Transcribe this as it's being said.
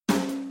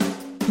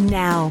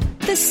Now,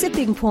 The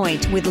Sipping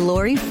Point with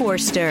Lori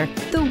Forster,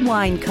 the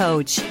wine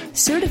coach,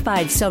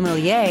 certified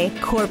sommelier,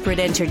 corporate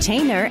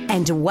entertainer,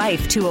 and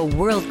wife to a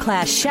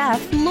world-class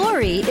chef.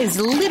 Lori is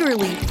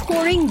literally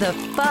pouring the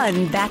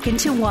fun back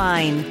into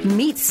wine.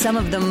 Meet some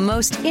of the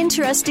most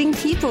interesting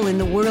people in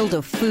the world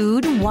of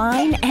food,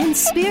 wine, and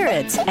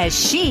spirits as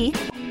she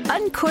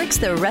uncorks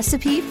the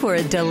recipe for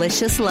a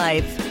delicious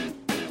life.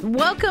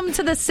 Welcome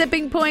to The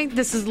Sipping Point.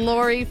 This is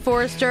Lori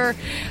Forster.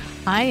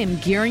 I am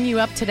gearing you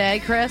up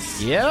today,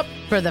 Chris. Yep.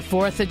 For the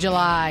 4th of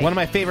July. One of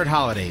my favorite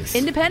holidays.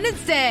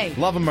 Independence Day.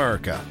 Love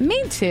America.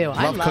 Me too.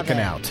 I love cooking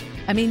it. out.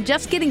 I mean,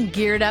 just getting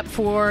geared up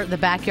for the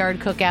backyard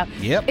cookout.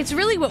 Yep. It's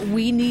really what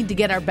we need to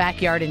get our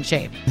backyard in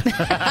shape.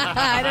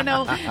 I don't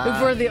know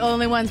if we're the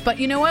only ones, but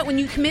you know what? When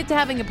you commit to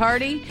having a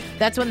party,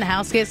 that's when the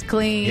house gets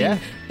clean. Yeah.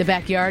 The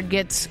backyard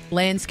gets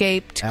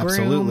landscaped,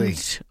 Absolutely.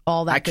 groomed,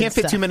 all that I can't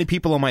fit too many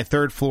people on my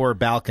third floor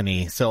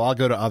balcony, so I'll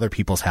go to other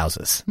people's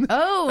houses.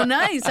 Oh,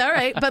 nice. All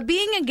right. But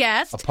being a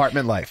guest,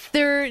 Apartment life.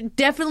 there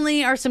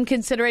definitely are some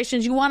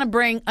considerations. You want to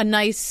bring a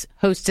nice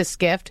hostess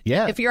gift.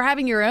 Yeah. If you're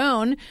having your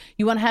own,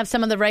 you want to have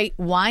some of the right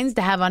wines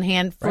to have on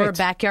hand for a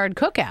backyard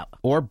cookout.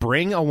 Or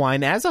bring a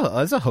wine as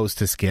a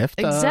hostess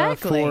gift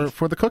Exactly.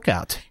 for the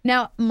cookout.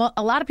 Now,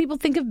 a lot of people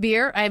think of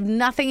beer. I have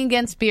nothing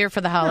against beer for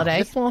the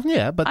holiday.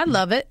 But I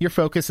love it. Your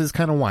focus is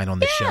kind of wine on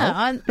this show.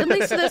 Yeah, at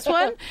least this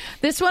one.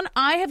 This one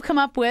I have come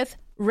up with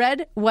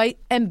red, white,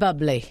 and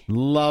bubbly.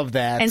 Love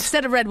that.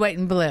 Instead of red, white,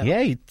 and blue.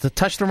 Yeah, you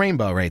touch the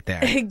rainbow right there.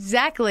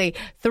 Exactly.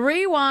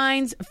 3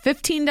 wines,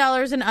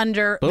 $15 and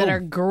under, Boom. that are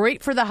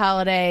great for the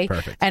holiday.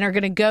 Perfect. And are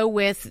going to go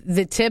with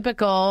the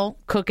typical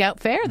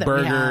cookout fare that we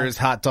have. Burgers,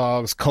 hot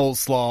dogs,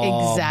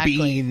 coleslaw, Exactly.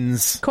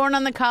 beans. Corn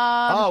on the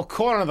cob. Oh,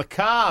 corn on the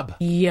cob.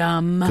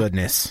 Yum.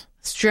 Goodness.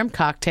 Shrimp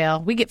cocktail.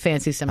 We get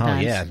fancy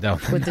sometimes. Oh, yeah. No.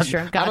 With the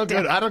shrimp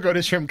cocktail. I don't go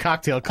to shrimp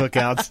cocktail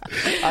cookouts.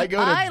 I go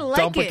to I like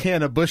dump it. a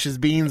can of Bush's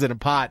beans in a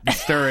pot and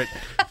stir it.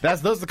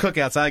 Those are the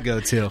cookouts I go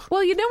to.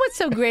 Well, you know what's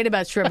so great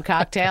about shrimp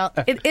cocktail?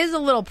 It is a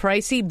little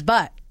pricey,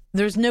 but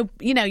there's no,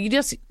 you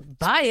just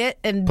buy it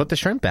and Put the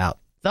shrimp out.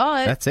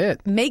 thaw it. That's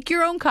it. Make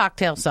your own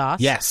cocktail sauce.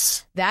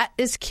 Yes. That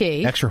is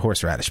key. Extra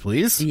horseradish,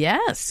 please.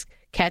 Yes.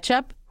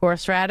 Ketchup,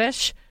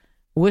 horseradish,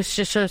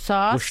 Worcestershire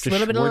sauce, a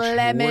little bit of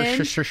lemon.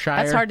 Worcestershire.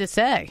 That's hard to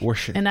say.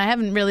 And I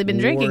haven't really been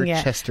drinking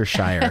yet.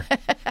 Worcestershire.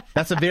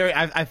 That's a very...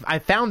 I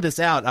found this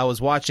out. I was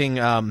watching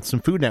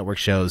some Food Network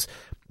shows,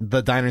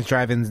 the Diners,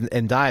 Drive-Ins,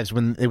 and Dives,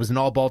 when it was an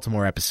all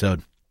Baltimore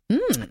episode.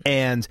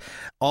 And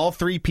all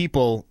 3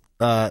 people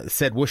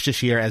said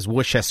Worcestershire as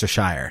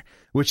Worcestershire,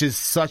 which is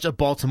such a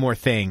Baltimore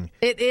thing.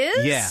 It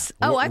is? Yeah.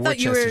 Oh, I thought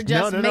you were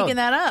just making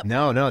that up.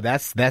 No,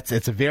 that's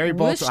it's a very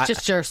Baltimore.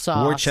 Worcestershire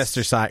sauce.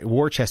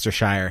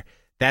 Worcestershire.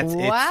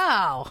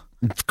 Wow.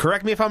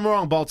 Correct me if I'm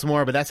wrong,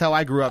 Baltimore, but that's how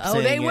I grew up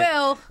saying it. They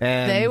will.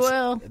 And They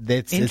will.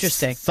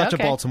 Interesting. It's such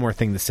Okay. a Baltimore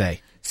thing to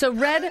say. So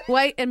red,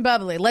 white, and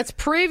bubbly. Let's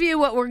preview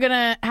what we're going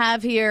to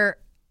have here,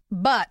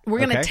 but we're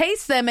going to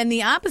taste them in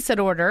the opposite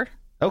order.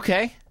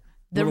 Okay.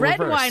 The red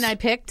wine I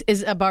picked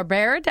is a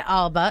Barbera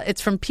d'Alba. It's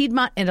from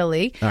Piedmont,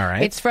 Italy. All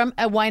right. It's from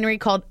a winery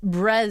called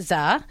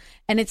Brezza,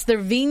 and it's their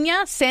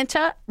Vigna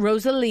Santa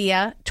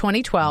Rosalia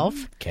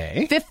 2012.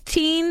 Okay.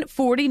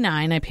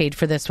 $15.49 I paid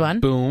for this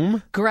one.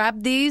 Boom.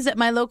 Grab these at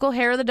my local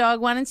Hair of the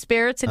Dog Wine and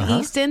Spirits in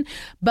Easton,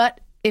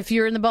 but if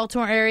you're in the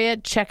Baltimore area,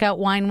 check out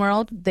Wine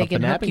World. They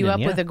can hook you up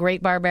with a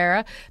great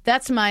Barbera.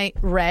 That's my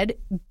red.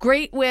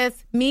 Great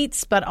with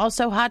meats, but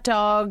also hot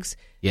dogs.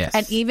 Yes.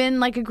 And even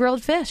like a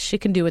grilled fish you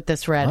can do with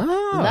this red.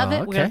 Love it.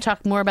 Okay. We're going to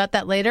talk more about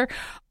that later.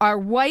 Our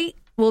white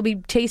we'll be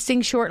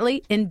tasting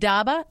shortly,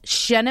 Indaba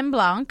Chenin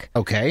Blanc.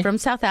 Okay. From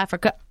South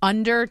Africa,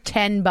 under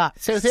 $10.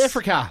 South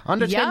Africa,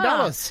 under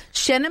 $10.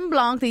 Chenin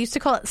Blanc, they used to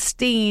call it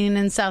Steen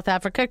in South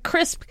Africa.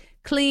 Crisp,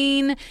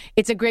 clean.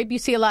 It's a grape you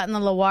see a lot in the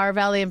Loire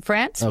Valley in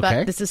France,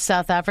 but this is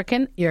South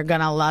African. You're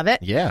going to love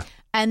it. Yeah.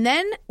 And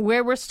then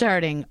where we're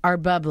starting, our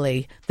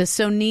bubbly. The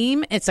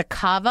Sonim, it's a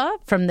cava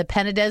from the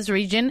Penedès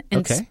region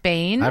in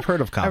Spain. I've heard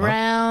of cava.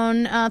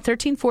 Around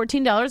 $13,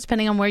 $14,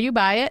 depending on where you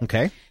buy it.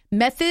 Okay.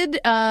 Method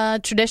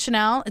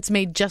Traditionnel, it's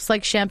made just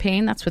like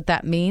champagne. That's what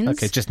that means.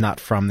 Okay, just not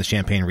from the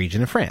Champagne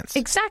region of France.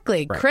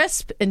 Exactly. Right.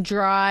 Crisp and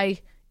dry.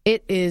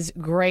 It is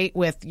great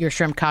with your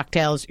shrimp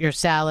cocktails, your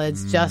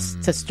salads,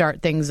 just to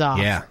start things off.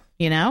 Yeah.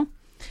 You know?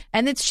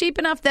 And it's cheap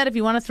enough that if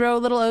you want to throw a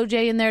little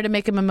OJ in there to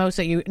make a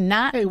mimosa, you're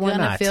not going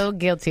to feel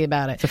guilty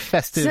about it. It's a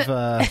festive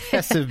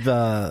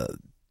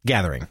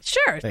gathering.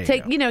 Sure.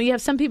 You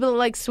have some people that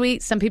like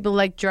sweet, some people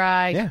like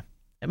dry. Yeah.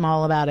 I'm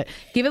all about it.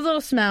 Give it a little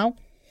smell.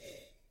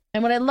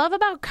 And what I love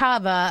about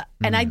cava,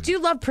 and I do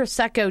love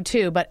Prosecco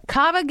too, but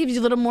cava gives you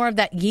a little more of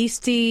that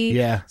yeasty,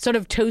 sort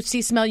of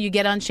toasty smell you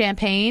get on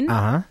champagne.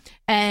 Uh-huh.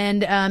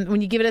 And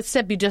when you give it a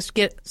sip, you just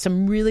get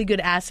some really good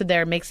acid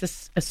there. It makes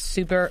this a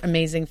super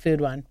amazing food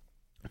one.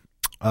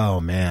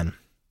 Oh, man.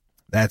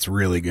 That's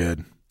really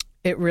good.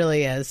 It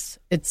really is.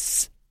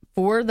 It's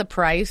for the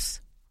price.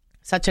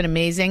 Such an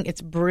amazing. It's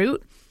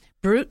brut.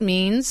 Brut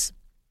means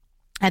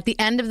at the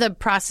end of the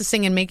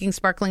processing and making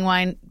sparkling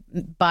wine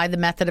by the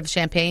method of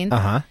champagne,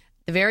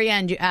 the the very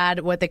end, you add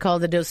what they call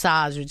the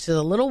dosage, which is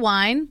a little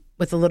wine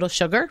with a little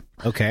sugar.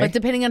 Okay. But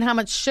depending on how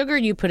much sugar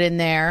you put in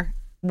there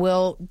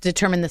will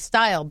determine the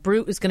style.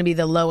 Brut is going to be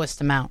the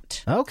lowest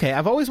amount. Okay.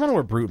 I've always wondered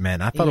what Brut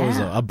meant. I thought it was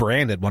a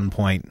brand at one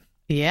point.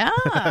 Yeah.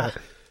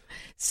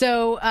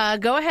 So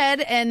go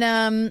ahead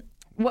and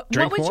what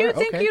would you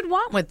think you'd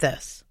want with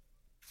this?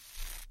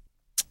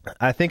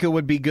 I think it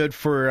would be good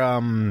for...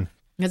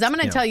 because I'm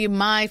going to tell you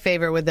my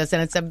favorite with this,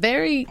 and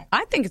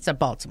I think it's a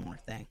Baltimore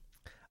thing.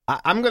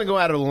 I'm going to go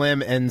out on a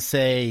limb and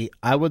say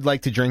I would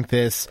like to drink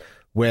this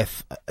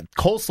with...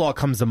 coleslaw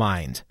comes to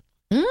mind.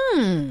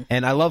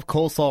 And I love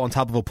coleslaw on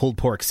top of a pulled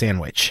pork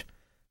sandwich.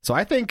 So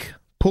I think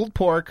pulled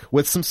pork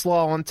with some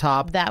slaw on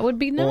top. That would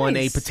be nice. On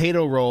a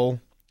potato roll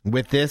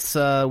with this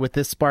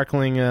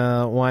sparkling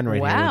wine right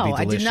here. Wow,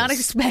 I did not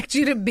expect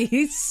you to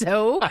be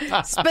so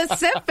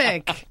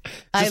specific.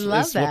 I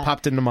love that. What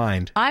popped into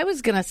mind. I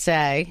was going to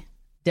say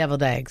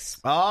deviled eggs.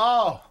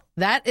 Oh.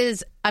 That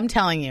is, I'm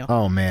telling you.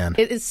 Oh, man.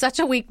 It is such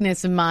a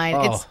weakness of mine.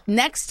 Oh. It's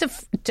next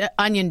to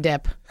onion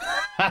dip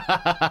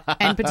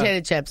and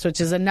potato chips, which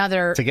is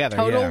another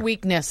total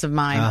weakness of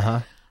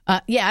mine.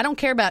 I don't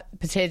care about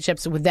potato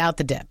chips without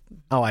the dip.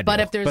 Oh, I do. But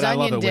if there's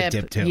onion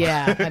dip too.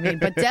 Yeah. I mean,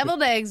 but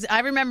deviled eggs,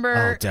 I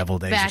remember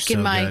deviled eggs back are so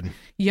in my good.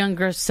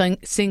 younger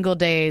single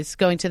days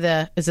going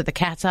to is it the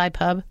Cat's Eye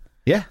pub?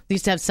 Yeah. They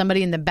used to have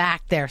somebody in the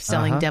back there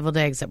selling deviled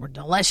eggs that were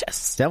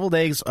delicious. Deviled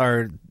eggs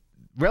are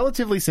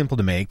relatively simple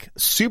to make,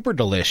 super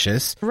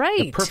delicious. Right.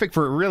 They're perfect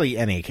for really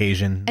any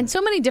occasion. And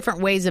so many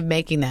different ways of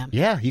making them.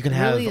 Yeah, you can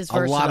have really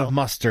a lot of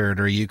mustard,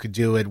 or you could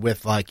do it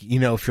with, like,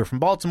 if you're from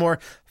Baltimore,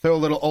 throw a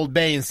little Old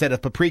Bay instead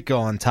of paprika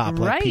on top,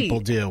 like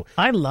people do.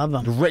 I love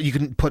them. You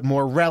can put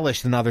more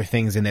relish than other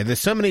things in there. There's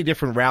so many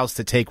different routes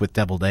to take with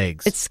deviled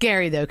eggs. It's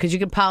scary, though, because you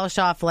can polish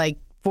off like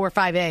 4 or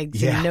 5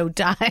 eggs in no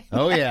time.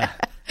 Oh, yeah.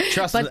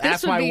 Trust me,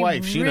 ask my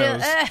wife. She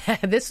knows.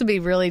 This would be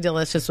really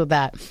delicious with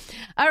that.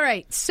 All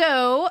right.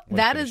 So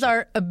that is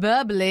our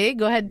bubbly.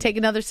 Go ahead and take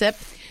another sip.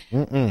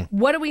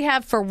 What do we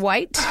have for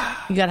white?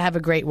 You got to have a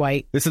great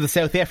white. This is the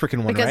South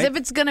African one, because right? if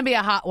it's going to be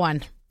a hot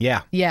one.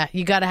 Yeah,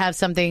 you got to have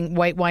something.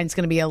 White wine's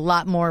going to be a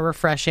lot more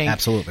refreshing.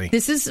 Absolutely.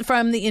 This is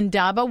from the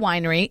Indaba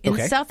Winery in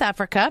South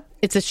Africa.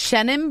 It's a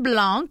Chenin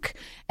Blanc,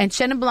 and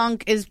Chenin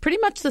Blanc is pretty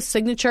much the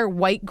signature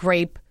white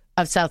grape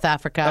of South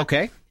Africa.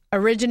 Okay.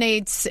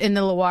 Originates in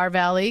the Loire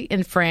Valley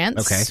in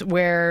France,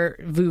 where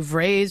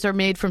Vouvrays are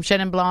made from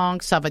Chenin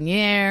Blanc,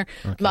 Sauvignon,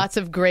 lots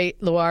of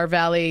great Loire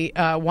Valley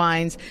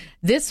wines.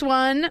 This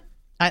one,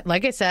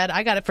 like I said,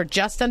 I got it for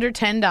just under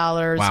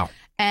 $10. Wow.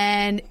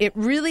 And it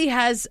really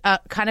has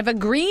kind of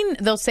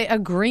they'll say a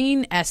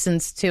green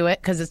essence to it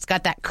because it's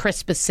got that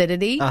crisp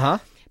acidity.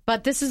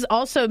 But this is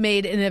also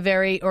made in a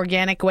very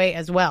organic way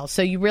as well.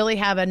 So you really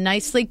have a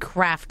nicely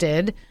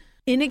crafted,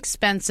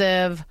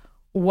 inexpensive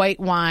white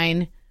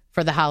wine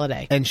for the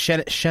holiday. And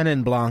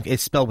Chenin Blanc is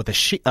spelled with a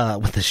C.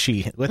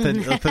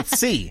 Chenin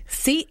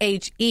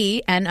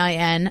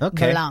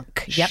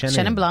Blanc. Yep,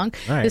 Chenin Blanc.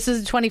 Right. This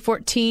is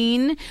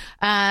 2014.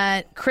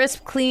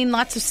 Crisp, clean,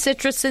 lots of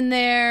citrus in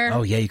there.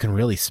 Oh yeah, you can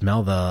really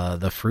smell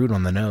the fruit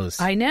on the nose.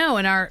 I know,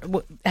 and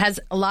has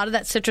a lot of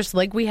that citrus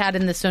like we had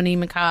in the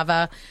Sonima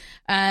Cava.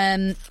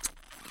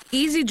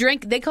 Easy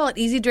drink. They call it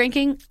easy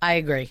drinking. I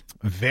agree.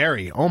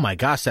 Very. Oh my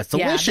gosh, that's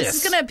delicious. Yeah, this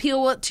is going to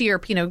appeal to your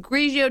Pinot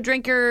Grigio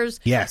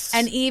drinkers. Yes.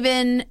 And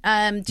even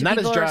to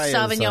people who are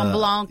Sauvignon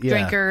Blanc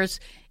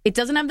drinkers. It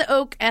doesn't have the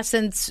oak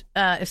essence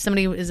if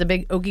somebody is a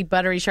big oaky,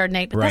 buttery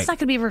Chardonnay, but that's not going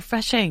to be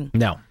refreshing.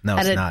 No,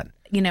 it's not.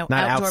 Not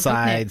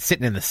outside, picnic.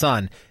 sitting in the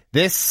sun.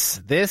 This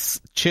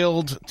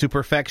chilled to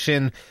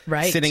perfection.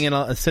 Right. Sitting in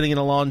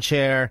a lawn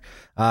chair,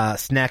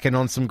 snacking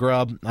on some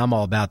grub. I'm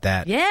all about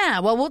that. Yeah.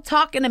 Well, we'll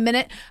talk in a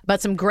minute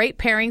about some great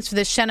pairings for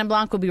this Chenin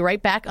Blanc. We'll be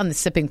right back on The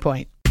Sipping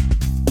Point.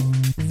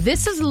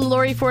 This is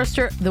Lori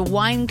Forster, the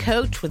wine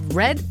coach, with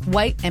red,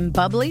 white, and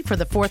bubbly for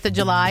the 4th of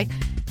July.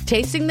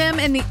 Tasting them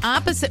in the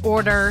opposite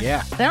order.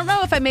 Yeah. I don't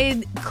know if I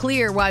made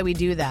clear why we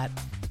do that.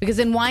 Because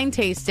in wine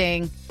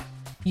tasting,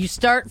 you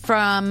start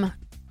from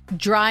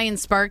dry and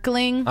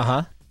sparkling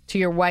to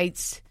your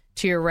whites,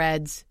 to your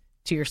reds,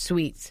 to your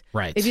sweets.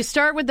 Right. If you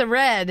start with the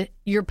red,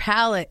 your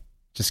palate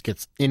just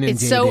gets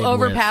inundated. It's so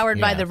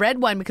overpowered by the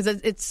red wine because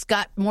it's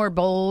got more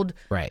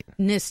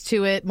boldness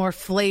to it, more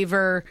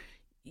flavor.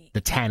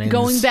 The tannins.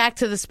 Going back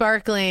to the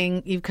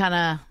sparkling, you've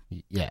kind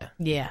of...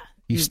 Yeah.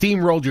 You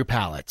steamrolled your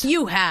palate.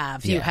 You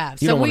have. You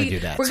don't want to do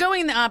that. We're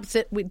going the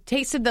opposite. We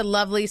tasted the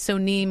lovely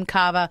Sonima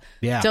Cava.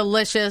 Yeah.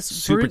 Delicious.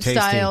 Super brut tasty.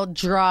 style,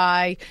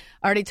 dry.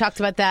 Already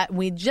talked about that.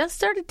 We just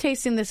started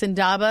tasting this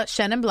Indaba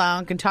Chenin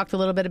Blanc and talked a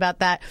little bit about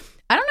that.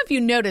 I don't know if you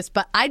noticed,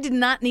 but I did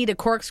not need a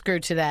corkscrew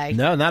today.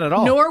 No, not at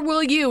all. Nor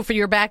will you for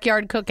your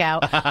backyard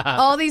cookout.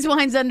 All these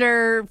wines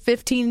under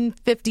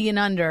 $15.50 and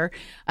under.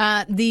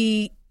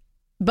 The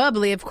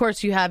bubbly, of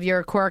course, you have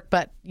your cork,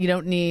 but you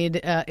don't need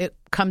it.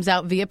 Comes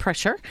out via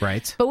pressure.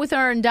 Right. But with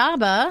our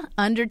Indaba,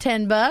 under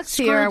 $10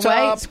 Screw here, top.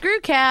 white screw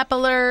cap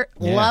alert.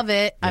 Yeah. Love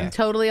it. Yeah. I'm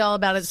totally all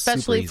about it,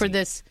 especially for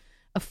this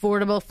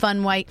affordable,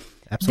 fun white.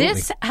 Absolutely.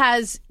 This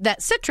has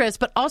that citrus,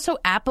 but also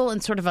apple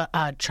and sort of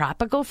a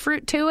tropical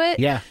fruit to it.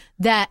 Yeah.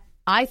 That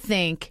I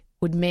think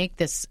would make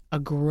this a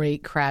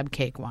great crab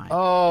cake wine.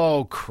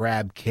 Oh,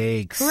 crab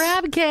cakes.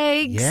 Crab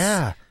cakes.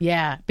 Yeah.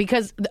 Yeah,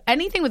 because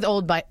anything with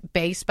Old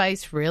Bay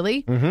spice,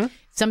 really. Mm-hmm.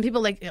 Some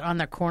people like on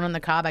their corn on the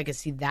cob. I could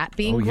see that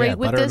being great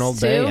with butter this, and Old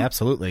too. Bay,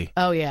 absolutely.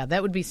 Oh, yeah,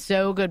 that would be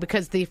so good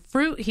because the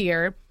fruit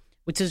here,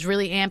 which is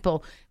really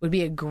ample, would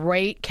be a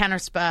great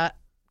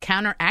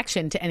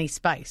counteraction to any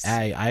spice.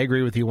 I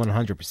agree with you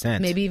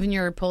 100%. Maybe even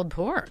your pulled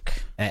pork.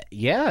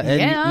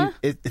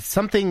 It's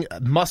something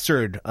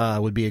mustard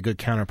would be a good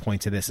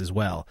counterpoint to this as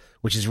well,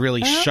 which is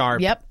really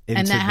sharp. Yep,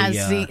 and that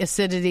has the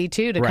acidity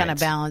too to kind of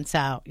balance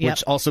out. Yep.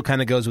 Which also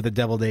kind of goes with the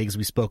deviled eggs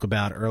we spoke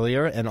about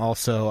earlier, and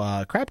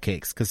also crab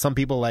cakes, because some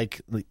people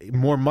like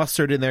more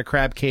mustard in their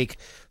crab cake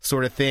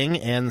sort of thing,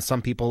 and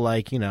some people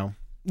like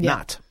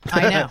not.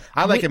 I know.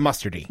 I like it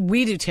mustardy.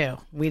 We do too.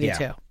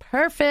 Too.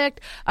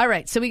 Perfect. All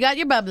right. So we got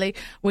your bubbly,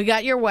 we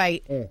got your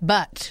white,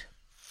 but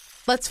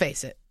let's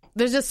face it.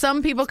 There's just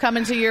some people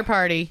coming to your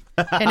party,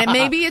 and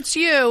maybe it's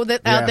you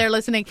that out there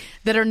listening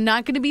that are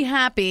not going to be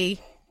happy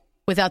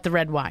without the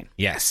red wine.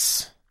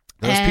 Yes.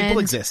 Those people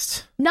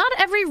exist. Not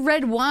every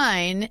red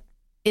wine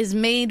is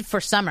made for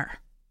summer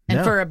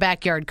and for a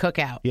backyard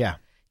cookout. Yeah.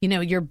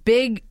 Your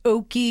big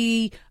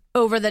oaky,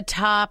 over the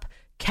top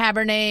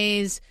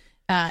Cabernets,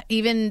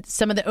 even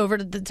some of the over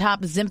the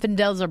top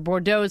Zinfandels or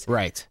Bordeaux's.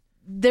 Right.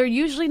 They're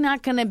usually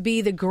not going to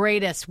be the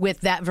greatest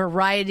with that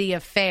variety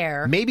of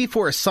fare. Maybe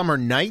for a summer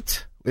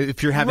night,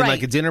 if you're having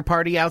like a dinner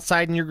party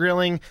outside and you're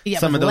grilling,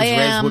 some of those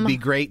reds would be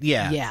great.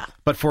 Yeah.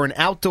 But for an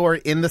outdoor,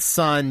 in the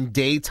sun,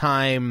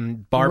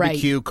 daytime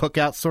barbecue,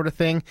 cookout sort of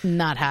thing,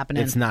 not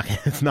happening. It's not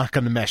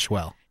going to mesh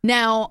well.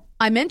 Now,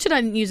 I mentioned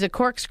I didn't use a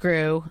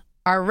corkscrew.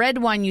 Our red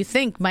wine, you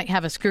think, might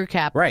have a screw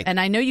cap. Right. And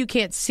I know you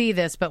can't see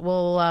this, but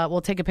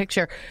we'll take a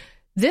picture.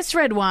 This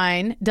red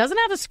wine doesn't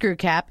have a screw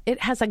cap.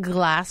 It has a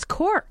glass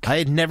cork. I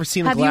had never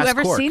seen a glass cork.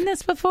 Have you ever seen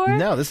this before?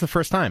 No, this is the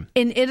first time.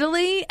 In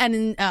Italy and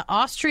in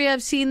Austria,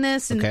 I've seen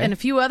this, and a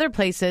few other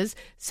places.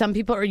 Some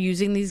people are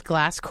using these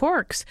glass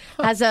corks.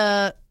 Has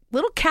a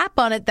little cap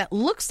on it that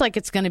looks like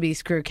it's going to be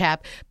screw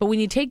cap, but when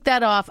you take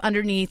that off,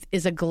 underneath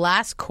is a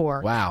glass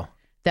cork. Wow.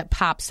 That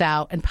pops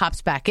out and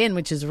pops back in,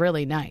 which is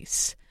really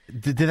nice.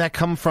 Did that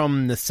come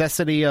from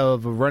necessity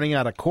of running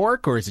out of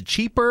cork, or is it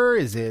cheaper?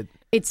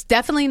 It's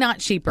definitely not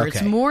cheaper. Okay.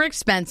 It's more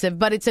expensive,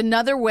 but it's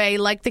another way,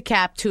 like the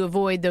cap, to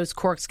avoid those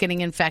corks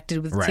getting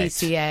infected with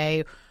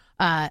TCA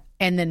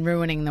and then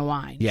ruining the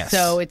wine. Yes.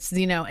 So it's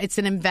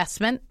an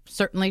investment,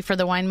 certainly for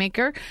the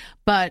winemaker,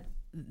 but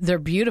they're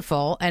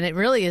beautiful, and it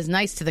really is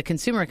nice to the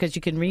consumer because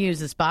you can reuse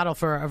this bottle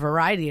for a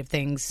variety of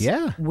things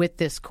with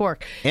this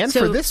cork. And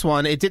for this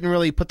one, it didn't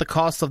really put the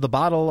cost of the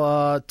bottle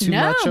too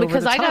much over the top. No,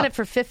 because I got it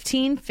for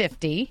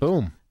 $15.50.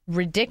 Boom.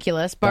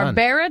 Ridiculous.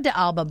 Barbera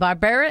d'Alba.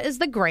 Barbera is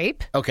the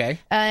grape. Okay.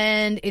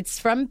 And it's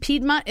from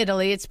Piedmont,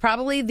 Italy. It's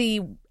probably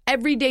the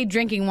everyday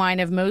drinking wine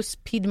of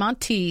most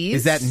Piedmontese.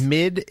 Is that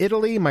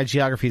mid-Italy? My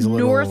geography is a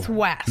little...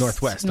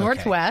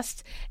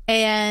 Northwest.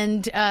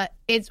 And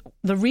it's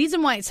the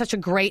reason why it's such a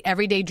great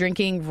everyday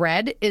drinking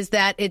red is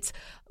that it's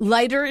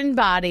lighter in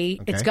body.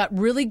 Okay. It's got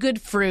really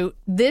good fruit.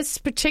 This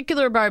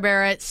particular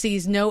Barbera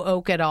sees no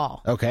oak at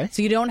all. Okay.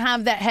 So you don't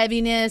have that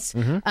heaviness,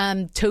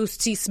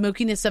 toasty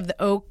smokiness of the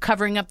oak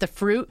covering up the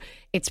fruit.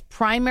 It's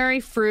primary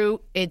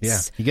fruit.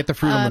 It's you get the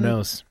fruit on the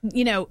nose.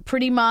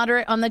 Pretty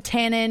moderate on the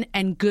tannin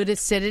and good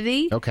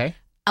acidity. Okay.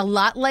 A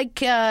lot like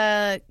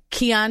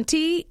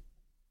Chianti.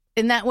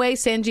 In that way,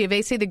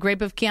 Sangiovese, the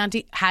grape of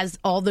Chianti, has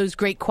all those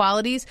great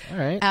qualities. All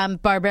right.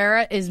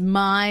 Barbera is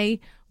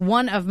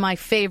one of my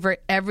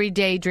favorite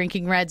everyday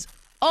drinking reds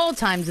all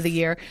times of the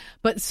year,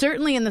 but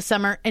certainly in the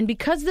summer. And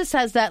because this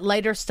has that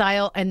lighter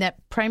style and that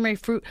primary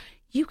fruit,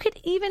 you could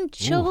even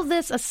chill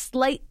this a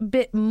slight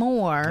bit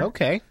more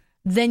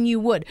than you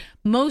would.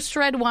 Most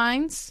red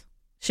wines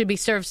should be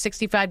served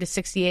 65 to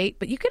 68,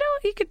 but you could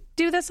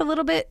do this a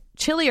little bit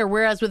chillier,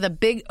 whereas with a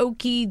big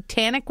oaky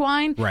tannic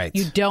wine,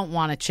 you don't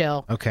want to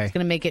chill. Okay. It's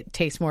going to make it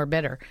taste more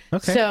bitter.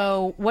 Okay.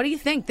 So what do you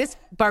think? This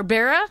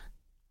Barbera,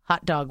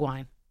 hot dog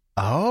wine.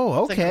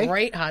 Oh, okay. It's a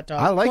great hot dog.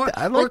 I like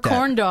that.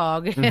 Corn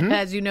dog,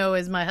 as you know,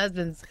 is my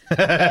husband's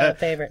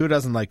favorite. Who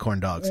doesn't like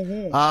corn dogs?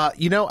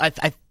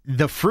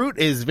 The fruit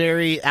is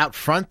very out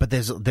front, but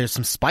there's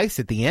some spice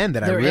at the end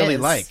that I really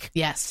like.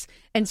 Yes.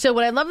 And so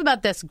what I love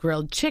about this,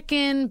 grilled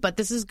chicken, but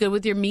this is good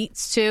with your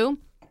meats too.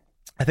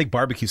 I think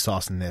barbecue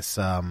sauce in this.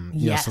 Some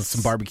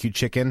barbecue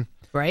chicken.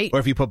 Right. Or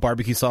if you put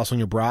barbecue sauce on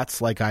your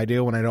brats like I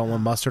do when I don't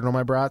want mustard on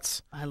my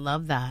brats. I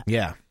love that.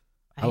 Yeah.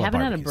 I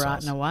haven't had a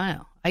brat in a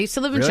while. I used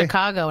to live in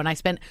Chicago, and I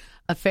spent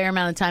a fair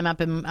amount of time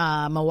up in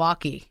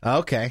Milwaukee.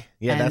 Okay.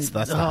 Yeah, that's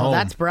the home.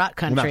 That's brat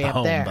country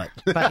up there.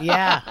 But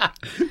yeah.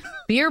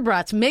 Beer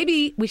brats.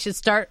 Maybe we should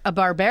start a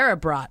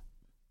Barbera brat.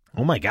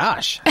 Oh, my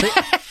gosh.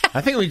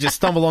 I think we just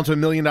stumbled onto $1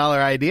 million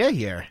idea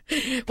here.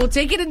 We'll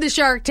take it into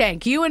Shark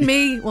Tank. You and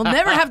me will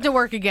never have to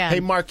work again. Hey,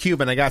 Mark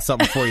Cuban, I got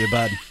something for you,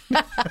 bud.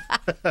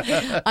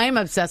 I am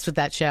obsessed with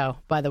that show,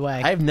 by the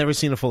way. I've never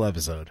seen a full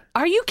episode.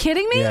 Are you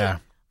kidding me? Yeah.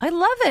 I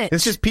love it.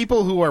 It's just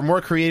people who are more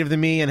creative than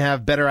me and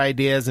have better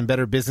ideas and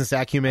better business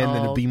acumen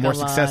and be more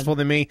successful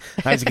than me.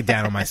 I just get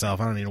down on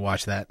myself. I don't need to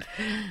watch that.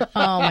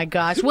 Oh, my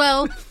gosh.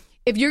 Well,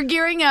 if you're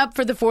gearing up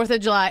for the 4th of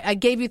July, I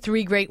gave you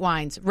 3 great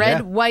wines,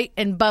 red, white,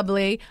 and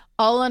bubbly,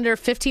 all under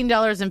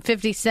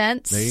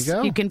 $15.50. There you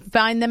go. You can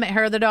find them at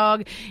Hair of the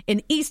Dog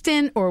in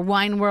Easton or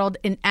Wine World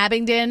in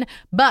Abingdon.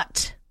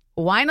 But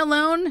wine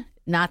alone,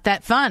 not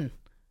that fun.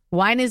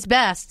 Wine is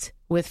best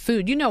with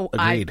food. You know,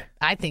 Agreed.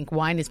 I think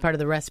wine is part of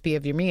the recipe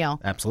of your meal.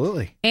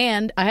 Absolutely.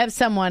 And I have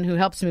someone who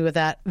helps me with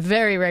that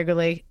very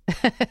regularly.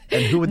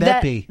 And who would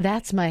that be?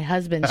 That's my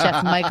husband,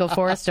 Chef Michael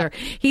Forrester.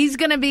 He's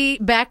going to be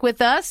back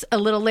with us a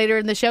little later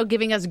in the show,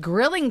 giving us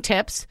grilling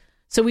tips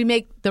so we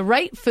make the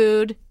right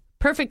food,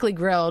 perfectly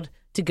grilled,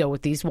 to go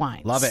with these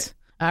wines. Love it.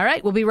 All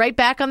right, we'll be right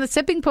back on The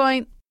Sipping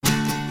Point.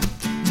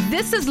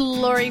 This is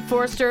Lori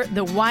Forster,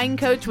 the wine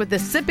coach with The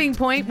Sipping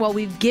Point. Well,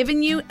 we've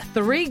given you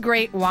 3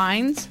 great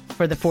wines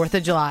for the 4th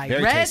of July.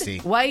 Very red, tasty.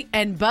 white,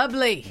 and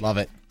bubbly. Love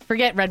it.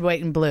 Forget red,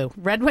 white, and blue.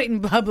 Red, white,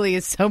 and bubbly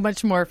is so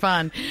much more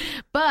fun.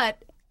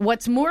 But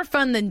what's more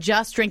fun than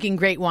just drinking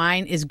great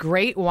wine is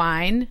great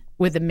wine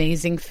with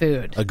amazing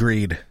food.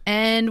 Agreed.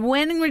 And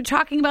when we're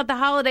talking about the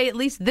holiday, at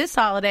least this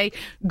holiday,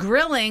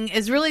 grilling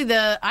is really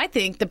I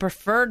think, the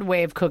preferred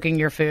way of cooking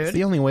your food. It's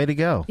the only way to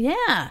go.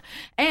 Yeah.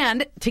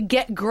 And to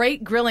get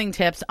great grilling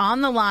tips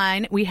on the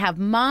line, we have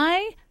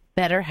my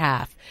better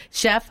half,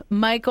 Chef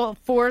Michael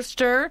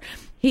Forster.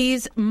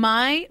 He's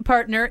my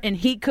partner, and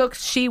he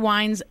cooks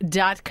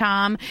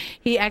shewines.com.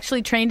 He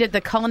actually trained at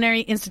the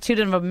Culinary Institute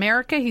of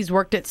America. He's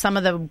worked at some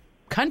of the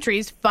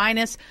country's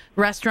finest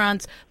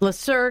restaurants, Le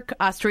Cirque,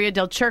 Osteria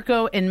del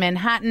Circo in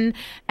Manhattan.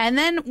 And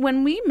then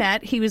when we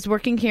met, he was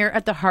working here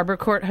at the Harbor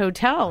Court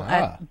Hotel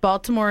at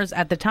Baltimore's,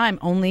 at the time,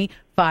 only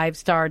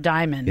 5-star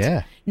Diamond.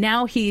 Yeah.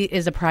 Now he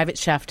is a private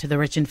chef to the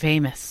rich and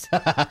famous.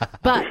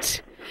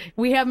 But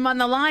we have him on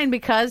the line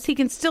because he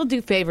can still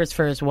do favors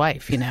for his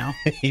wife, you know.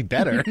 He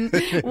better.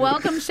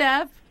 Welcome,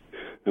 Chef.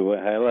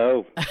 Well,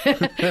 hello.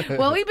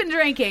 Well, we've been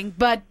drinking,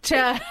 but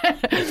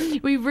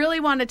we really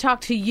want to talk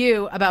to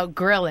you about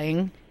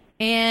grilling.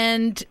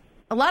 And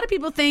a lot of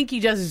people think you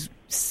just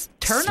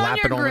turn on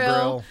your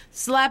grill,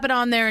 slap it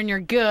on there, and you're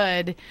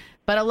good.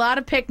 But a lot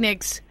of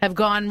picnics have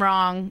gone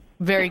wrong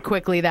very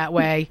quickly that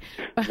way.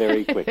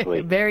 Very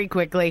quickly. Very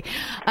quickly.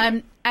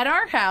 At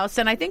our house,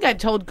 and I think I've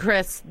told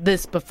Chris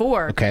this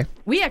before, okay,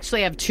 we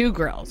actually have 2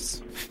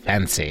 grills.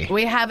 Fancy.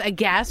 We have a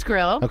gas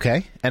grill.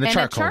 Okay. And a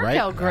charcoal,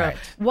 right? Grill. Right.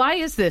 Why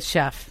is this,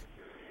 Chef?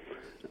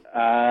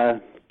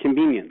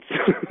 Convenience.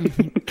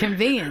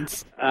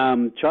 Convenience.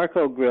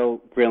 Charcoal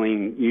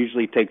grilling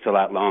usually takes a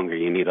lot longer.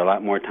 You need a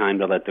lot more time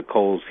to let the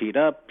coals heat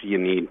up. You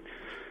need,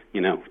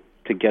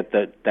 to get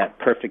that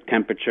perfect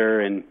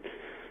temperature and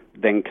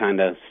then kind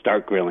of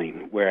start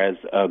grilling. Whereas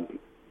a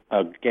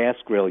gas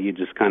grill, you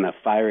just kind of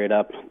fire it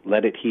up,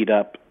 let it heat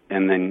up,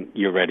 and then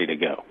you're ready to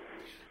go.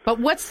 But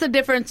what's the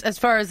difference as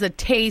far as the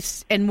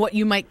taste and what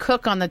you might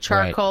cook on the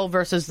charcoal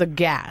versus the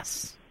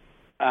gas?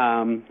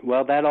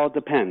 Well, that all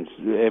depends.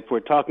 If we're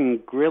talking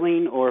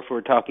grilling or if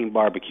we're talking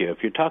barbecue. If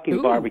you're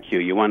talking barbecue,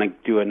 you want to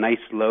do a nice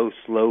low,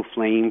 slow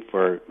flame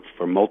for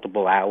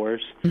multiple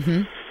hours.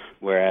 Mm-hmm.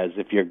 Whereas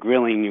if you're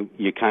grilling,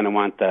 you kind of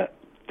want that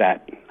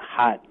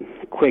hot,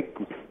 quick,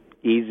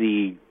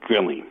 easy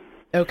grilling.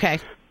 Okay.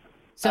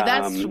 So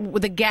that's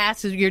the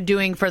gas you're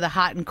doing for the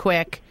hot and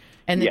quick,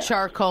 and the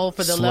charcoal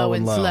for the low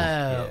and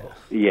slow.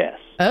 Yeah. Yes.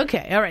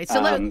 Okay. All right.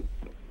 So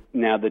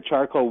now the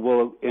charcoal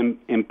will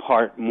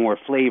impart more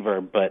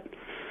flavor, but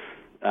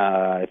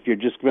if you're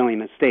just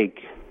grilling a steak,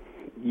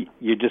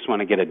 you just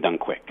want to get it done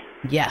quick.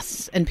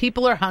 Yes, and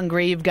people are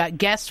hungry. You've got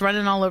guests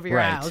running all over your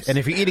house. And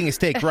if you're eating a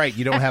steak right,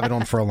 you don't have it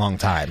on for a long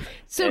time.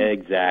 So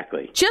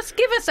exactly. Just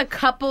give us a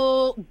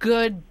couple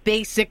good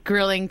basic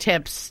grilling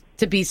tips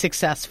to be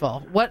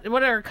successful. What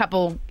are a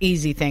couple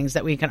easy things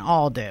that we can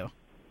all do?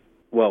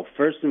 Well,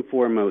 first and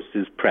foremost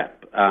is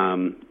prep.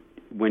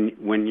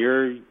 When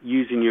you're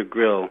using your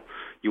grill,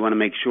 you want to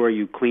make sure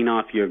you clean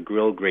off your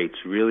grill grates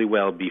really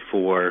well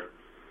before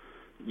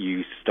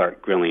you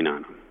start grilling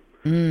on them.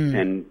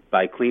 And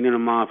by cleaning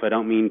them off, I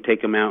don't mean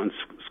take them out and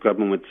scrub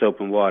them with soap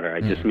and water. I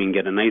just mean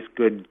get a nice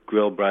good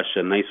grill brush,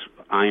 a nice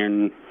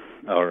iron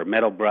or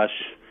metal brush,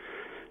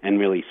 and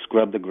really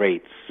scrub the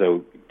grates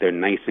so they're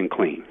nice and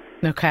clean.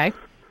 Okay.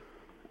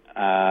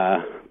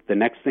 The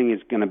next thing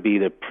is going to be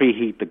to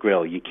preheat the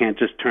grill. You can't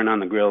just turn on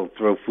the grill,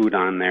 throw food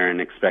on there,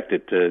 and expect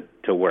it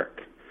to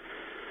work.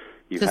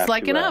 Just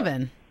like an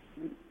oven.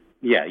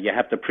 Yeah, you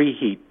have to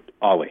preheat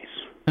always.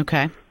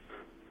 Okay.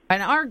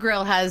 And our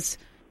grill has,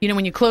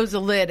 when you close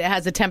the lid, it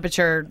has a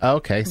temperature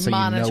so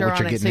monitor you know what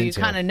on you're it, so you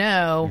kind of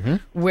know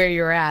where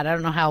you're at. I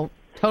don't know how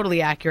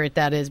totally accurate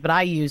that is, but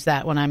I use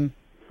that when I'm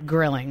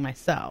grilling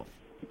myself.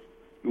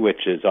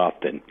 Which is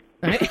often.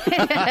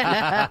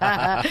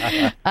 I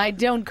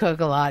don't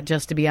cook a lot,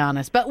 just to be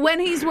honest. But when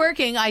he's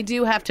working, I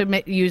do have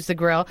to use the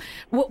grill.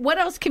 What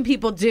else can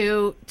people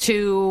do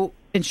to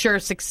ensure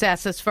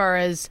success as far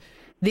as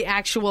the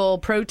actual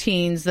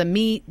proteins, the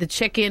meat, the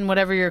chicken,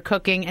 whatever you're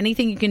cooking?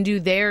 Anything you can do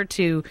there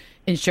to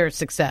ensure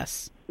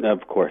success?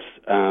 Of course.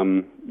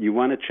 You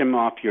want to trim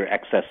off your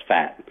excess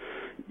fat.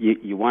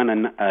 You want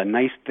a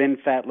nice thin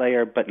fat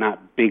layer, but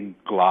not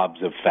big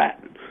globs of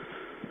fat.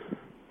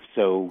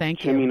 So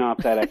trimming off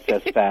that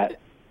excess fat,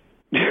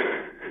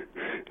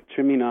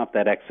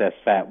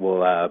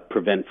 will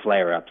prevent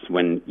flare-ups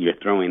when you're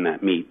throwing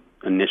that meat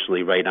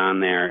initially right on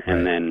there,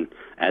 and then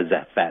as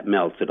that fat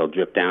melts, it'll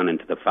drip down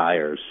into the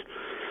fires,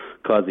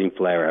 causing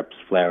flare-ups.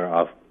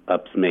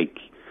 Flare-ups make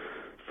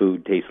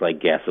food taste like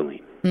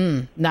gasoline.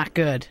 Not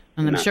good.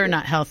 And I'm sure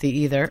not healthy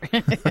either.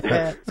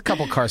 A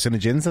couple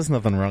carcinogens. There's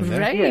nothing wrong there.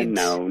 Right. Yeah,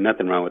 no,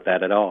 nothing wrong with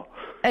that at all.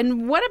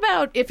 And what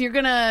about if you're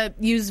going to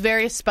use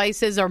various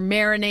spices or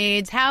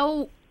marinades?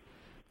 How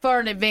far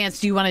in advance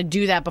do you want to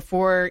do that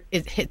before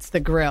it hits the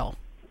grill?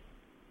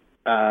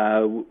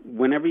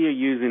 Whenever you're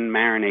using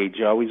marinades,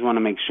 you always want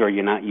to make sure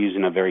you're not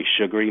using a very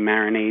sugary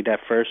marinade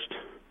at first.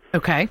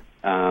 Okay.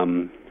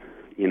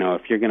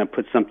 If you're going to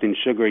put something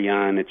sugary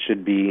on, it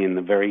should be in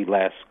the very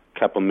last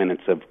couple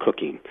minutes of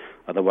cooking.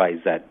 Otherwise,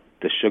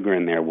 the sugar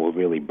in there will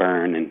really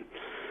burn and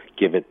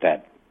give it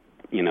that,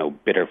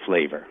 bitter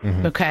flavor.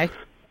 Mm-hmm. Okay.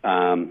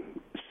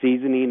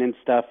 Seasoning and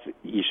stuff,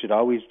 you should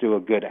always do a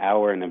good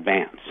hour in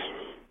advance.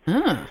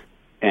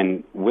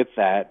 And with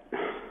that,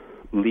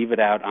 leave it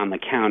out on the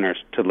counters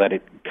to let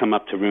it come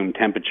up to room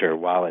temperature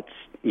while it's,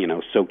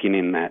 soaking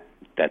in that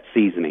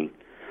seasoning.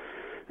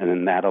 And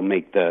then that'll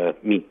make the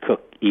meat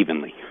cook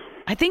evenly.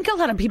 I think a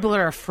lot of people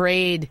are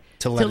afraid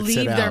to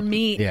leave their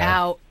meat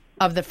out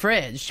of the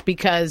fridge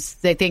because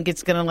they think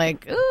it's going to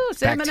salmonella,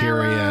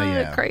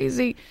 bacteria,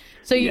 crazy.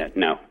 So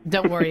no.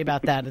 Don't worry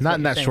about that. Not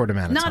in that short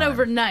amount of time. Not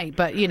overnight,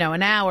 but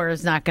an hour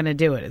is not going to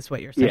do it, is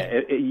what you're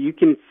saying. Yeah, you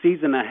can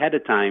season ahead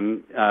of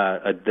time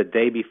the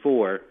day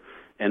before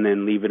and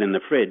then leave it in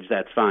the fridge.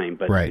 That's fine,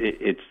 but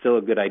it's still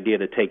a good idea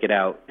to take it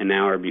out an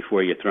hour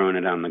before you're throwing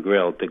it on the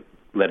grill to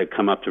let it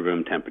come up to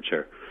room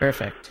temperature.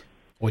 Perfect.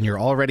 When you're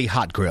already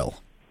hot grill.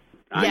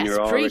 Yes,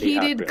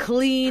 preheated,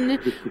 clean.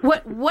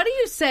 What do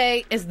you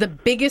say is the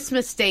biggest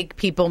mistake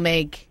people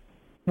make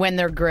when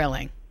they're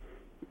grilling?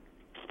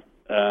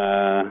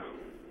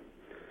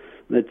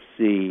 Let's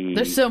see.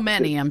 There's so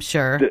many, I'm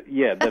sure.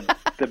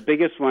 The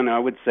biggest one I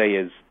would say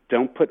is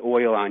don't put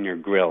oil on your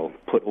grill.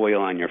 Put oil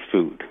on your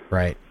food.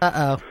 Right.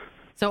 Uh-oh.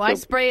 So I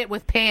spray it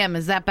with Pam.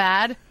 Is that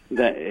bad?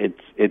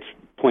 It's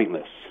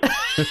pointless.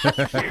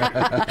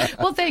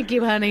 Well, thank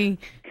you, honey.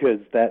 Because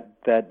that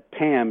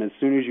Pam, as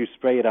soon as you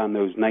spray it on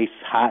those nice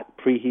hot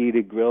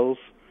preheated grills,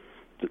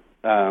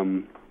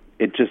 it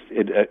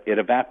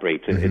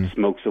evaporates. Mm-hmm. It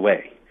smokes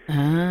away.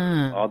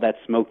 All that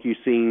smoke you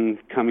see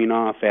coming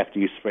off after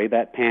you spray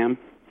that Pam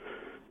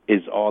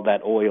is all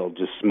that oil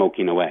just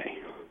smoking away.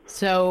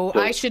 So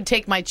I should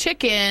take my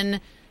chicken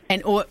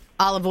and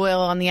olive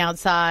oil on the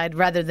outside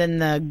rather than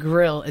the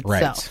grill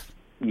itself.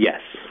 Right.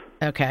 Yes.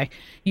 Okay.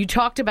 You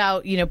talked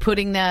about,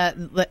 putting that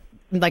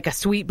like a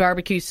sweet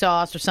barbecue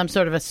sauce or some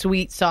sort of a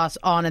sweet sauce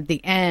on at the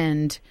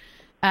end.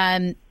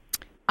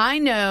 I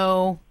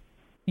know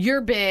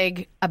you're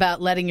big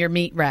about letting your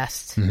meat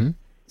rest. Mm-hmm.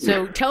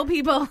 So tell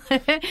people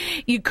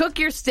you cook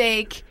your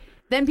steak,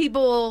 then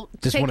people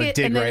just take it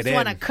and they just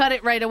want to cut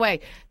it right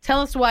away.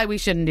 Tell us why we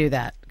shouldn't do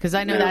that, because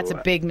I know that's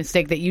a big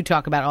mistake that you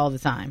talk about all the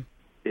time.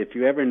 If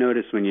you ever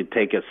notice when you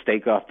take a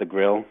steak off the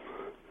grill,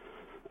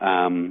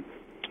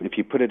 if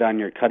you put it on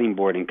your cutting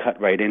board and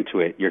cut right into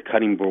it, your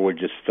cutting board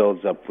just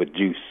fills up with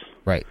juice.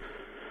 Right.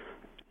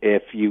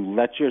 If you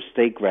let your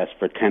steak rest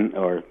for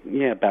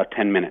about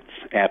 10 minutes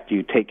after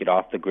you take it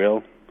off the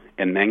grill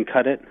and then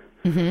cut it,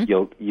 mm-hmm.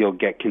 you'll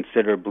get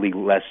considerably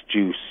less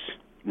juice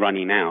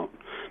running out,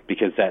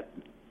 because that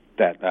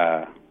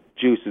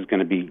juice is going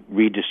to be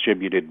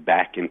redistributed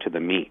back into the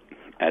meat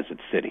as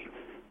it's sitting.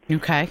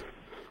 Okay.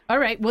 All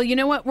right. Well, you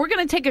know what? We're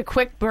going to take a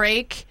quick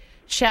break.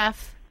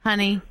 Chef,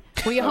 honey,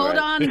 will you hold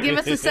on and give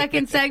us a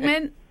second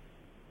segment?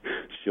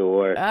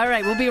 Sure. All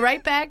right. We'll be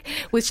right back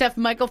with Chef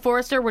Michael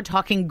Forrester. We're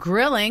talking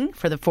grilling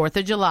for the 4th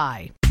of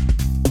July.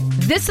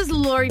 This is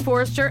Lori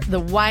Forrester, the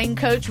wine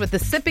coach with The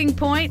Sipping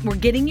Point. We're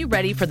getting you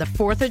ready for the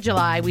 4th of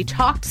July. We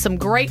talked some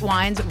great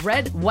wines,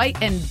 red, white,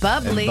 and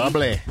bubbly.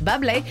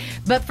 Bubbly.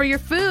 But for your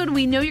food,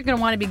 we know you're going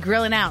to want to be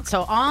grilling out.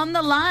 So on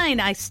the line,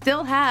 I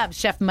still have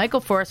Chef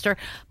Michael Forrester,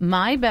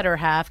 my better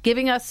half,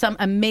 giving us some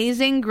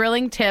amazing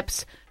grilling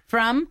tips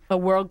from a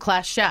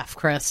world-class chef,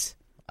 Chris.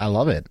 I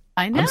love it.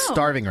 I know. I'm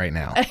starving right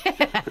now.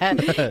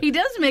 He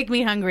does make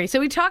me hungry. So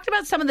we talked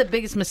about some of the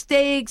biggest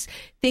mistakes,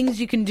 things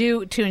you can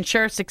do to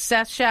ensure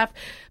success, Chef.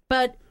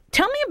 But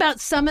tell me about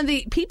some of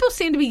the people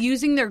seem to be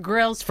using their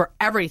grills for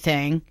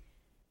everything,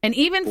 and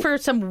even for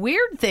some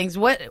weird things.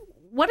 What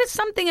is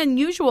something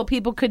unusual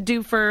people could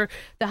do for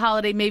the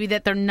holiday, maybe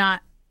that they're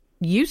not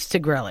used to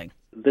grilling?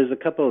 There's a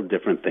couple of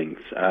different things.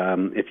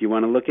 If you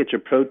want to look at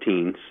your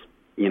proteins,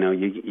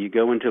 you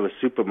go into a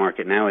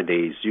supermarket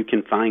nowadays, you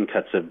can find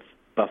cuts of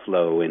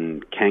buffalo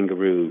and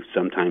kangaroo,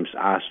 sometimes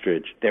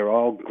ostrich. They're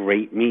all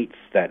great meats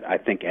that I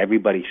think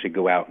everybody should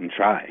go out and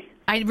try.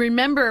 I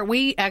remember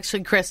we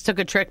actually, Chris, took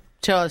a trip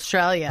to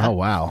Australia. Oh,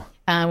 wow.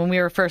 When we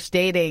were first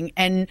dating,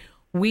 and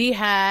We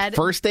had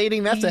first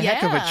dating. That's a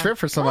heck of a trip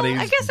for somebody.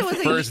 Well, I guess it was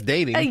first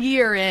dating. A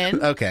year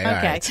in. Okay. All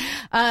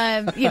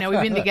right.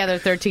 We've been together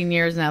 13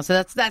 years now,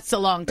 so that's a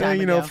long time.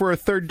 Ago. For a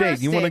third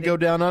date, you want to go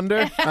down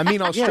under? I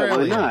mean,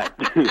 Australia.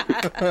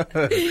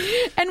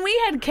 And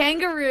we had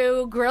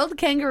grilled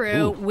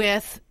kangaroo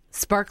with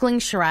sparkling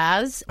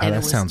Shiraz, and it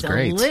was sounds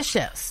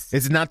delicious. Great.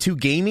 Is it not too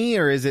gamey,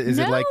 or is it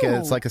like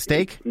it's like a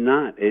steak? It's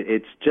not.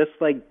 It's just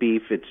like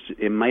beef.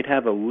 It might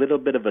have a little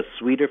bit of a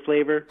sweeter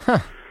flavor,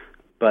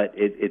 but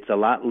it's a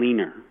lot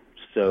leaner.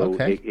 So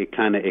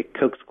it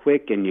cooks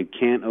quick, and you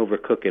can't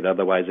overcook it.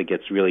 Otherwise, it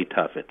gets really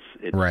tough.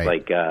 It's right.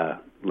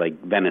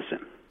 like venison.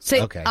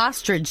 Say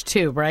ostrich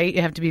too, right?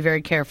 You have to be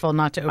very careful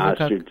not to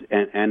overcook. Ostrich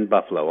and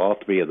buffalo. All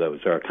three of those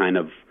are kind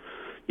of,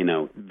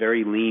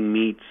 very lean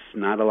meats,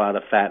 not a lot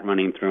of fat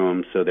running through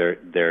them, so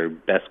they're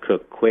best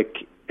cooked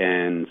quick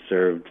and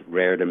served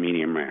rare to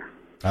medium rare.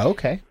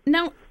 Okay.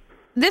 Now,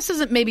 this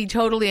isn't maybe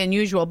totally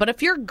unusual, but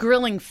if you're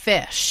grilling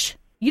fish,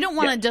 you don't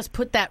want to just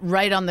put that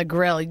right on the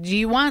grill. Do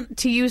you want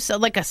to use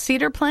like a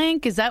cedar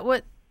plank? Is that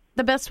what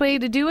the best way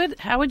to do it?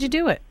 How would you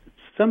do it?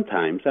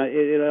 Sometimes.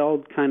 It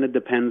all kind of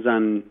depends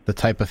on the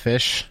type of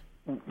fish.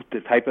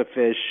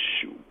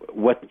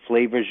 What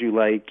flavors you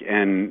like,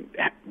 and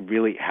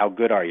really how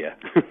good are you?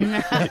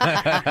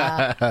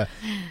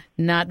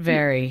 Not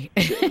very.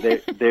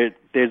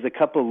 There's a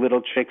couple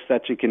little tricks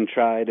that you can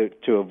try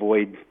to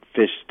avoid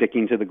fish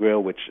sticking to the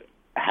grill, which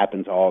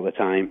happens all the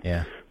time.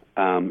 Yeah.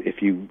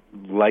 If you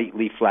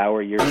lightly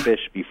flour your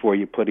fish before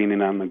you're putting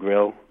it on the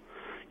grill,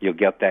 you'll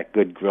get that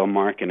good grill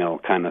mark, and it'll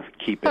kind of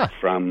keep it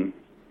from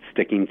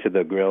sticking to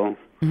the grill.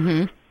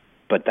 Mm-hmm.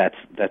 But that's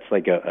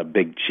like a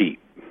big cheat.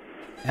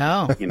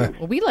 Oh,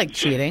 well, we like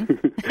cheating.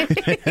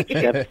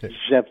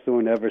 Chefs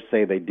won't ever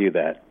say they do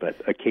that, but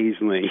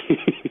occasionally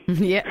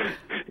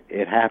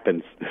it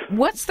happens.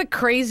 What's the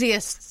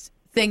craziest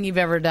thing you've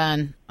ever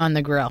done on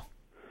the grill?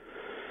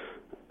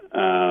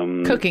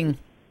 Cooking.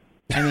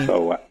 I mean.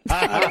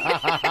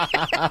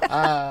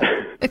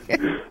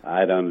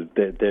 I don't.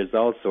 There's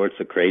all sorts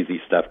of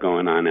crazy stuff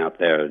going on out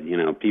there.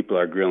 People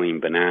are grilling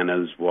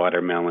bananas,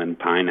 watermelon,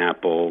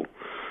 pineapple.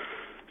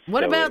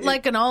 What about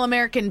like an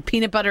all-American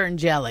peanut butter and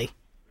jelly?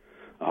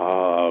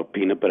 Oh,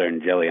 peanut butter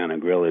and jelly on a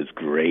grill is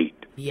great.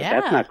 Yeah. But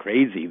that's not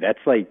crazy. That's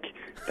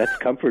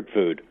comfort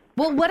food.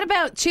 Well, what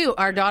about, too,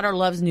 our daughter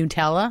loves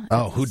Nutella.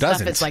 Oh, who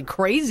doesn't? It's like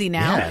crazy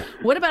now. Yeah.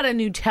 What about a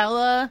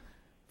Nutella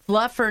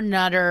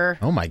fluffernutter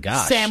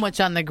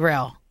sandwich on the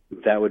grill?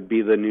 That would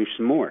be the new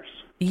s'mores.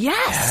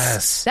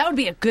 Yes. That would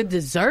be a good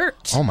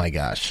dessert. Oh, my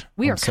gosh.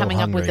 We are coming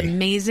up with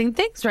amazing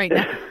things right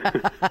now.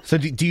 So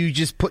do you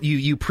just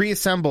you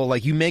pre-assemble,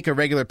 like you make a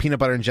regular peanut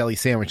butter and jelly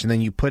sandwich, and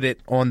then you put it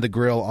on the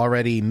grill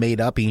already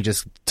made up, and you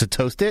just to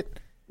toast it?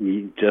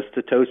 Just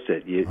to toast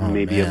it.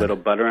 Maybe a little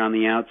butter on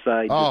the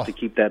outside just to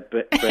keep that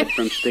bread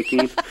from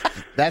sticking.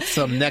 That's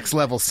some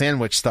next-level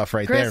sandwich stuff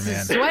right Chris there,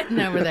 man. Is sweating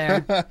over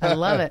there. I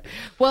love it.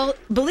 Well,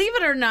 believe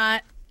it or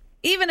not,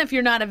 even if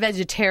you're not a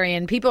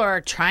vegetarian, people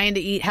are trying to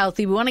eat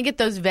healthy. We want to get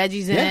those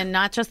veggies in,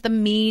 not just the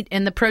meat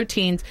and the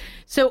proteins.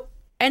 So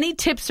any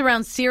tips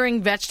around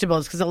searing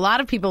vegetables? Because a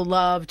lot of people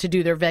love to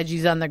do their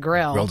veggies on the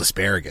grill. Grilled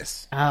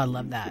asparagus. Oh, I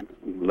love that.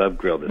 Love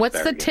grilled asparagus.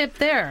 What's the tip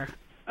there?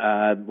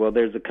 Well,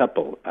 there's a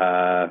couple.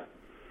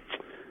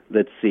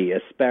 Let's see.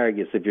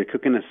 Asparagus. If you're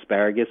cooking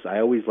asparagus, I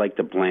always like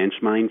to blanch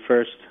mine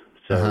first.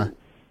 So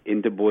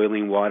into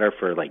boiling water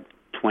for like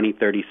 20,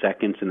 30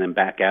 seconds and then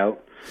back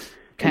out.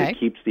 Okay. And it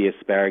keeps the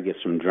asparagus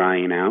from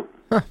drying out.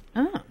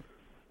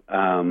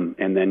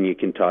 And then you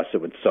can toss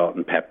it with salt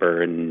and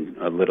pepper and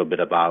a little bit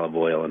of olive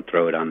oil and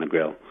throw it on the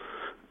grill.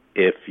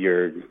 If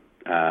you're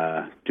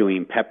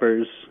doing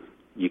peppers,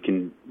 you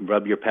can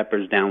rub your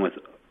peppers down with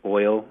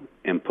oil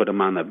and put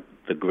them on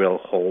the grill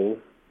whole.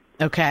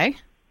 Okay.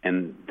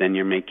 And then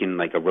you're making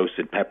like a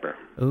roasted pepper.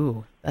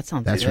 Ooh, that's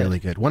That's really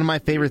good. One of my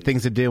favorite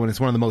things to do, and it's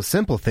one of the most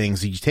simple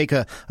things, you take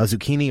a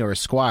zucchini or a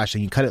squash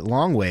and you cut it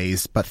long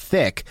ways but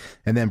thick,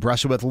 and then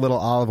brush it with a little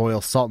olive oil,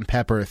 salt and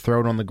pepper,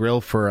 throw it on the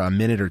grill for a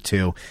minute or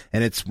two,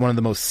 and it's one of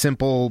the most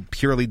simple,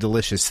 purely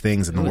delicious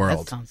things in the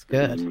world. That sounds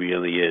good. It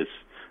really is.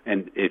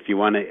 And if you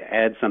want to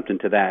add something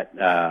to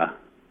that,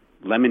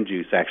 lemon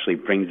juice actually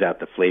brings out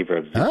the flavor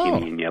of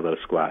zucchini and yellow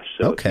squash.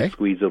 So if you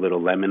squeeze a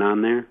little lemon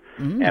on there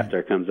after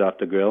it comes off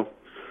the grill,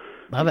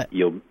 love it.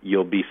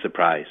 You'll be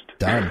surprised.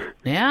 Done.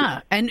 Yeah.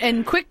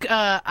 And quick,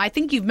 I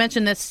think you've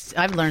mentioned this.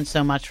 I've learned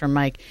so much from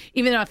Mike.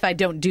 Even though if I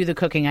don't do the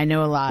cooking, I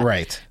know a lot.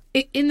 Right.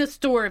 In the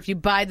store, if you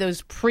buy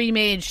those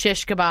pre-made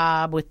shish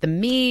kebab with the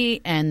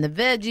meat and the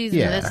veggies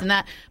and this and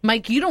that,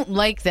 Mike, you don't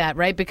like that,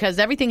 right? Because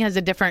everything has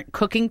a different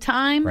cooking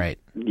time. Right.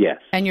 Yes.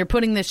 And you're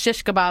putting the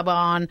shish kebab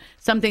on.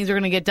 Some things are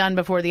going to get done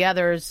before the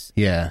others.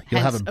 Yeah.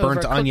 You'll have a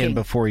burnt onion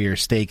before your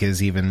steak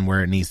is even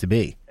where it needs to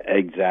be.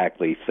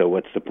 Exactly. So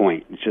what's the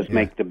point? Just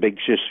make the big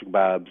shish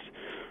kebabs,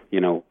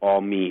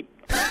 all meat,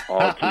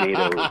 all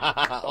tomatoes,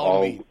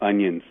 all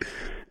onions.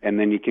 And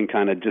then you can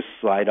kind of just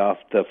slide off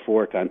the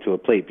fork onto a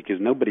plate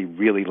because nobody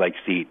really likes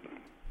to eat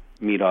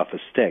meat off a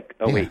stick.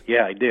 Oh, wait,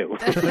 yeah, I do.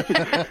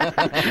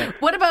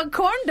 What about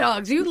corn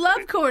dogs? You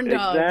love corn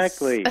dogs.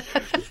 Exactly.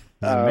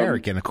 He's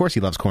American. Of course he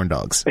loves corn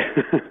dogs.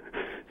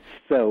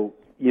 So,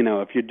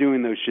 if you're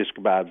doing those shish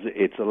kebabs,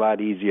 it's a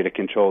lot easier to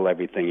control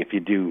everything if you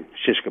do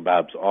shish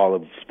kebabs all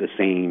of the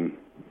same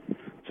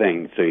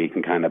thing, so you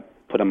can kind of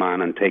put them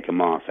on and take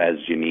them off as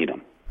you need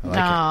them.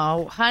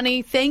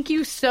 Honey, thank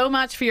you so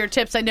much for your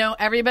tips. I know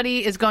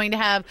everybody is going to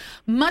have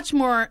much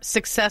more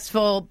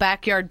successful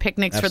backyard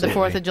picnics for the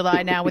 4th of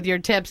July now with your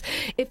tips.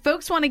 If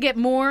folks want to get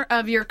more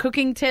of your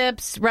cooking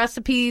tips,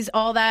 recipes,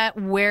 all that,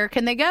 where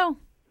can they go?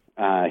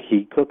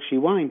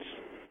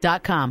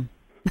 HeCooksSheWines.com.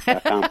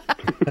 All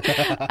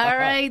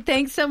right.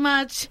 Thanks so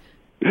much.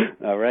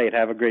 All right.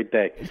 Have a great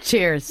day.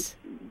 Cheers.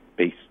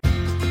 Peace.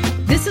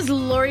 This is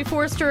Lori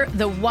Forster,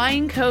 the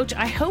wine coach.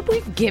 I hope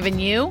we've given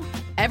you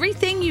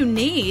everything you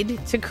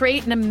need to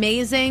create an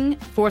amazing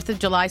 4th of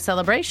July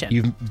celebration.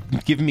 You've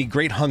given me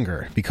great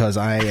hunger because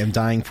I am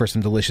dying for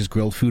some delicious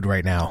grilled food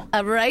right now.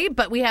 All right,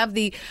 but we have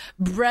the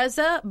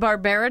Brezza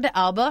Barbera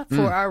d'Alba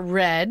for our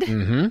red,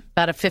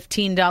 about a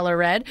 $15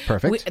 red.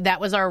 Perfect.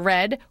 That was our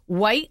red.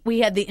 White, we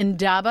had the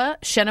Indaba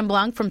Chenin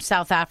Blanc from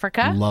South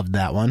Africa. Loved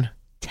that one.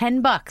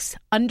 $10,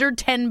 under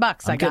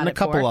 $10. I got a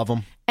couple of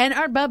them. And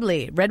our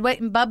bubbly, red, white,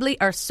 and bubbly,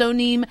 our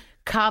Sonim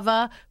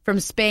Cava from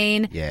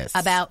Spain. Yes.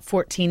 About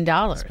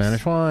 $14.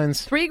 Spanish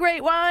wines. 3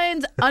 great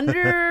wines,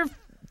 under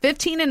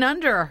 15 and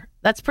under.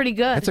 That's pretty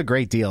good. That's a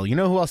great deal. You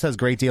know who else has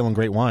great deal and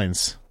great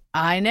wines?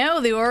 I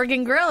know, the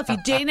Oregon Grill.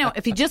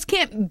 If you just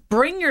can't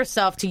bring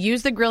yourself to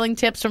use the grilling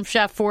tips from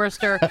Chef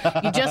Forrester,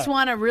 you just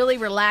want to really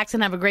relax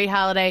and have a great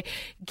holiday,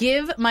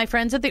 give my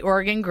friends at the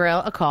Oregon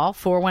Grill a call,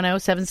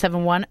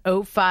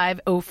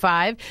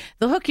 410-771-0505.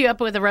 They'll hook you up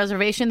with a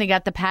reservation. They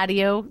got the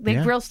patio. They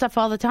grill stuff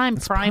all the time.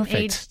 It's prime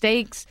perfect. aged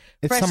steaks,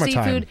 It's fresh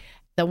summertime. seafood.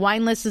 The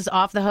wine list is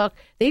off the hook.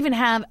 They even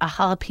have a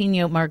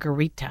jalapeno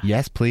margarita.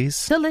 Yes,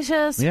 please.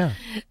 Delicious. Yeah.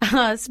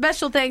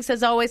 Special thanks,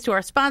 as always, to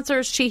our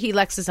sponsors, Sheehy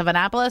Lexus of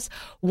Annapolis,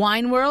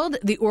 Wine World,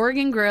 the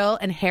Oregon Grill,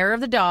 and Hair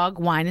of the Dog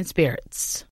Wine and Spirits.